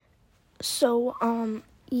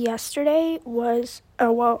Yesterday was,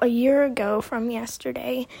 a year ago from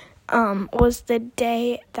yesterday, was the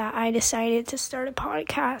day that I decided to start a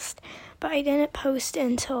podcast, but I didn't post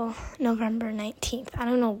until November 19th. I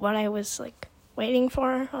don't know what I was, waiting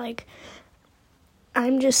for.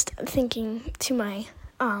 I'm just thinking to my,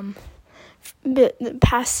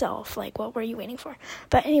 past self, what were you waiting for?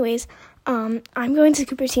 But anyways, I'm going to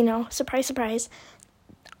Cupertino, surprise, surprise,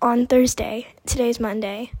 on Thursday. Today's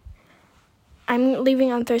Monday. I'm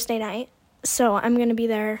leaving on Thursday night, so I'm going to be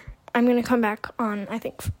there. I'm going to come back on, I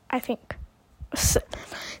think,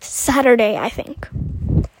 Saturday, I think.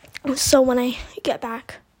 So when I get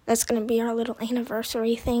back, that's going to be our little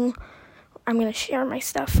anniversary thing. I'm going to share my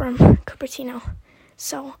stuff from Cupertino.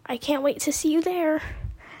 So I can't wait to see you there.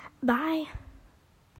 Bye.